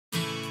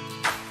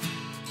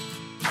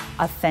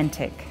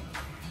authentic,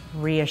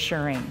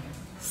 reassuring,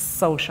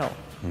 social,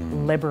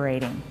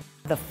 liberating.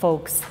 The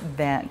folks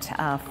that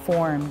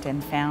formed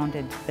and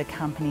founded the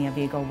company of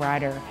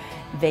Eaglerider,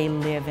 they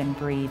live and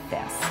breathe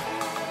this.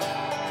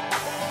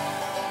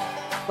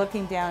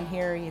 Looking down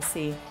here, you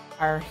see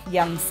our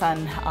young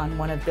son on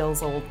one of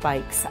Bill's old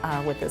bikes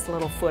with his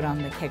little foot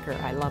on the kicker.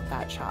 I love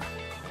that shot.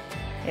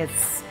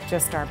 It's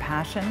just our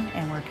passion,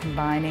 and we're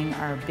combining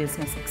our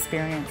business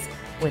experience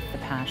with the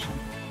passion.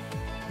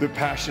 The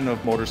passion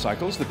of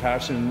motorcycles, the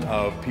passion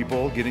of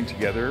people getting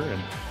together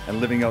and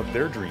living out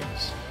their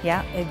dreams.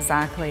 Yeah,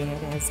 exactly.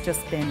 It has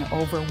just been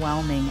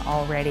overwhelming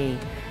already,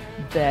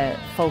 the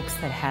folks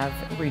that have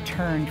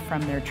returned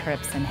from their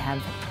trips and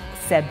have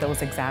said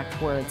those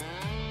exact words.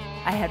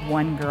 I had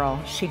one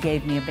girl, she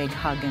gave me a big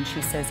hug and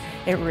she says,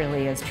 "It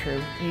really is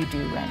true, you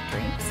do rent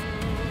dreams."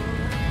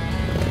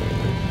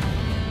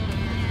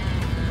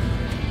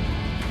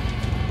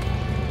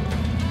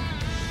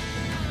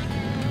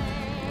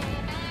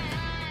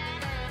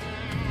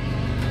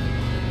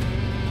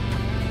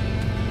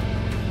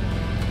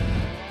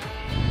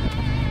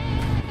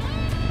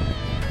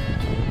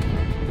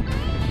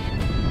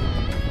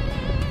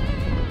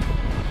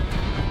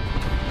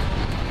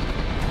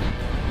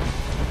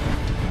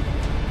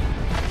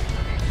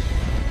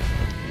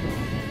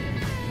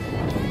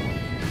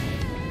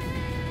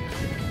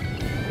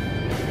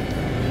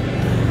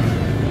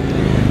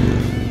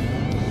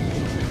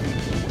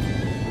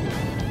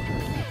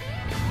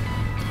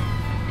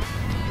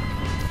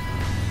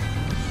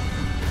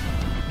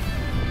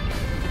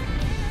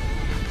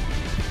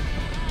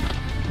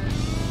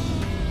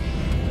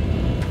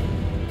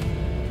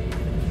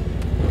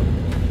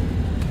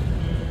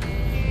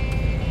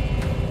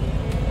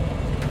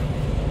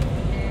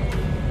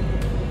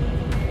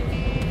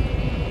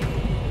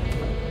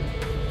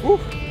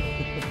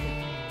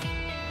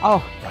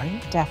 Oh,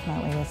 right?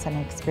 Definitely, it's an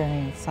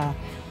experience.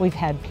 We've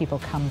had people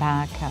come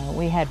back.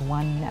 We had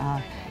one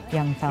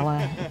young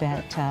fella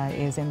that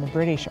is in the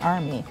British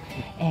Army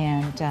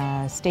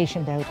and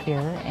stationed out here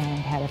and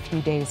had a few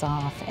days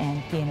off, and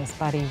he and his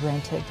buddy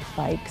rented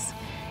bikes,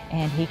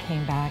 and he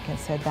came back and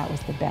said that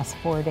was the best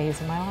 4 days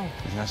of my life.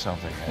 Isn't that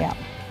something? Eh? Yeah.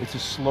 It's a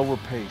slower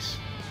pace.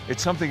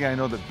 It's something I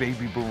know that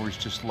baby boomers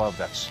just love,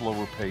 that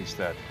slower pace,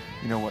 that,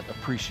 you know what,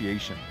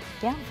 appreciation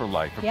for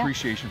life,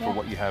 appreciation for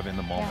what you have in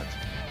the moment.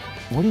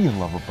 What do you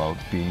love about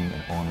being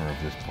an owner of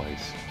this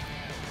place?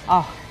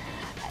 Oh,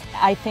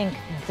 I think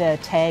the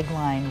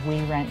tagline,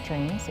 "We Rent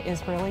Dreams,"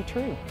 is really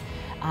true.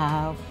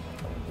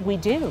 We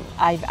do.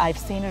 I've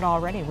seen it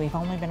already. We've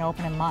only been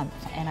open a month,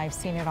 and I've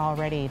seen it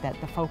already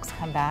that the folks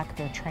come back,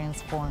 they're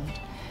transformed.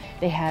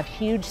 They have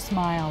huge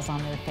smiles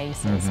on their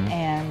faces,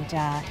 and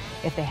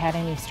if they had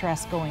any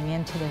stress going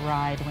into the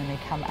ride, when they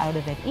come out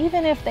of it,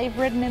 even if they've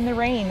ridden in the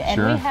rain,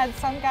 and we had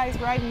some guys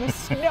riding the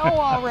snow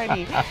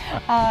already.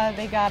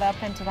 They got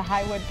up into the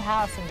Highwood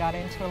Pass and got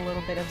into a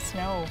little bit of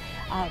snow,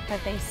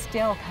 but they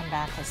still come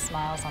back with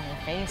smiles on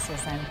their faces,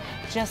 and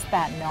just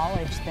that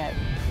knowledge that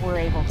we're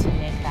able to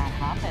make that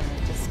happen,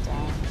 it just,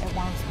 it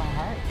warms my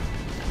heart.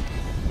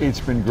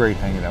 It's been great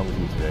hanging out with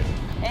you today.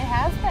 It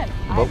has been.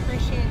 I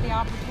appreciate the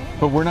opportunity.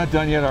 But we're not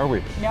done yet, are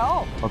we?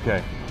 No.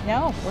 Okay.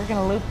 No, we're going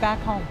to loop back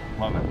home.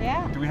 Love it.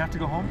 Yeah. Do we have to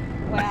go home?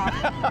 Well,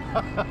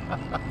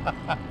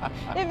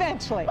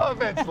 eventually.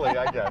 Eventually,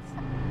 I guess.